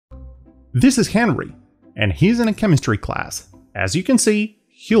This is Henry, and he's in a chemistry class. As you can see,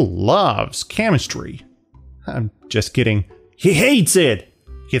 he loves chemistry. I'm just kidding. He hates it!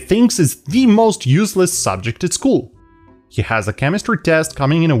 He thinks it's the most useless subject at school. He has a chemistry test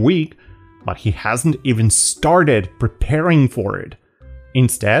coming in a week, but he hasn't even started preparing for it.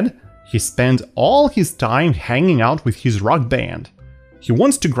 Instead, he spends all his time hanging out with his rock band. He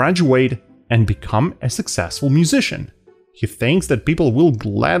wants to graduate and become a successful musician. He thinks that people will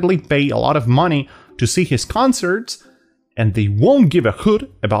gladly pay a lot of money to see his concerts, and they won't give a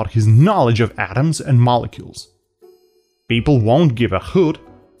hoot about his knowledge of atoms and molecules. People won't give a hoot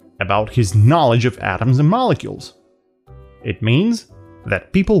about his knowledge of atoms and molecules. It means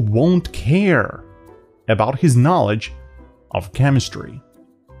that people won't care about his knowledge of chemistry.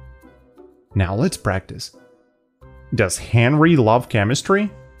 Now let's practice. Does Henry love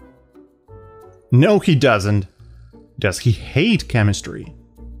chemistry? No, he doesn't. Does he hate chemistry?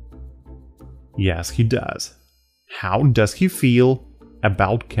 Yes, he does. How does he feel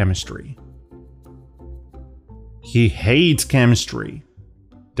about chemistry? He hates chemistry.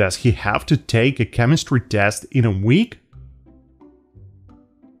 Does he have to take a chemistry test in a week?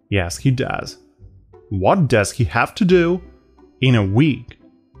 Yes, he does. What does he have to do in a week?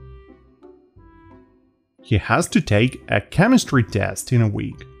 He has to take a chemistry test in a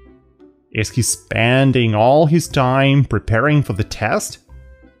week. Is he spending all his time preparing for the test?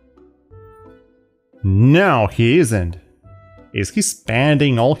 No, he isn't. Is he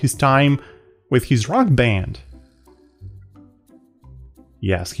spending all his time with his rock band?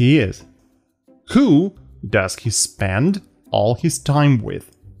 Yes, he is. Who does he spend all his time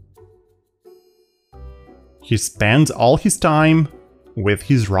with? He spends all his time with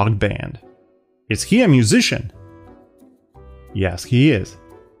his rock band. Is he a musician? Yes, he is.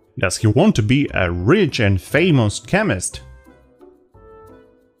 Does he want to be a rich and famous chemist?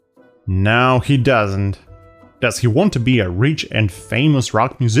 No, he doesn't. Does he want to be a rich and famous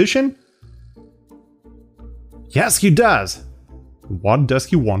rock musician? Yes, he does. What does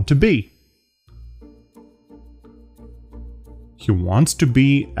he want to be? He wants to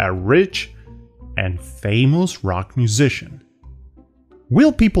be a rich and famous rock musician.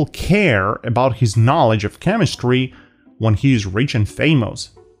 Will people care about his knowledge of chemistry when he is rich and famous?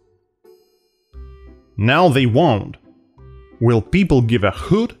 No, they won't. Will people give a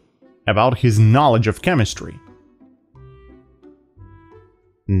hoot about his knowledge of chemistry?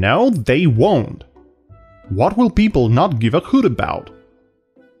 No, they won't. What will people not give a hoot about?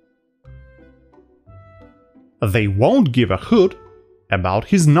 They won't give a hoot about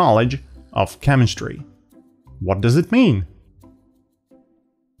his knowledge of chemistry. What does it mean?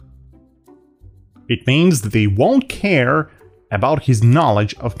 It means they won't care about his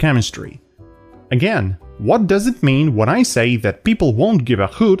knowledge of chemistry. Again, what does it mean when I say that people won't give a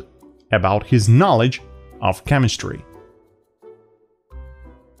hoot about his knowledge of chemistry?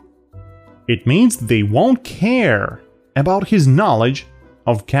 It means they won't care about his knowledge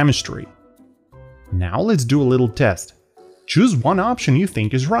of chemistry. Now let's do a little test. Choose one option you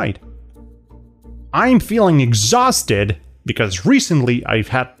think is right. I'm feeling exhausted because recently I've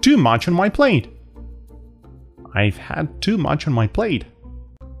had too much on my plate. I've had too much on my plate.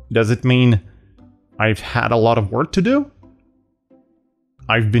 Does it mean I've had a lot of work to do?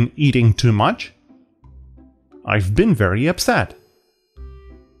 I've been eating too much? I've been very upset.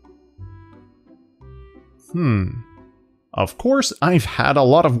 Of course, I've had a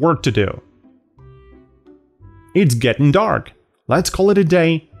lot of work to do. It's getting dark. Let's call it a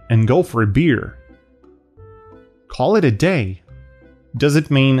day and go for a beer. Call it a day. Does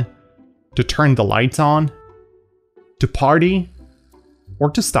it mean to turn the lights on? To party? Or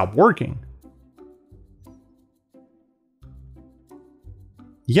to stop working?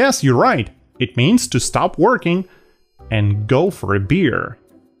 Yes, you're right. It means to stop working and go for a beer.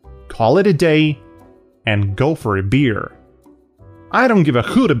 Call it a day and go for a beer. I don't give a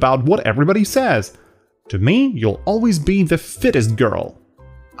hoot about what everybody says. To me, you'll always be the fittest girl.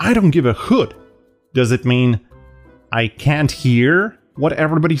 I don't give a hoot. Does it mean I can't hear what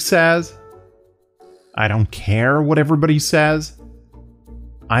everybody says? I don't care what everybody says?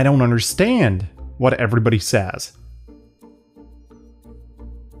 I don't understand what everybody says.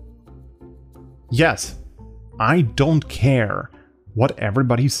 Yes, I don't care what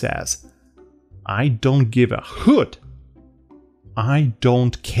everybody says. I don't give a hoot. I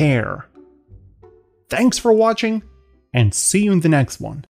don't care. Thanks for watching, and see you in the next one.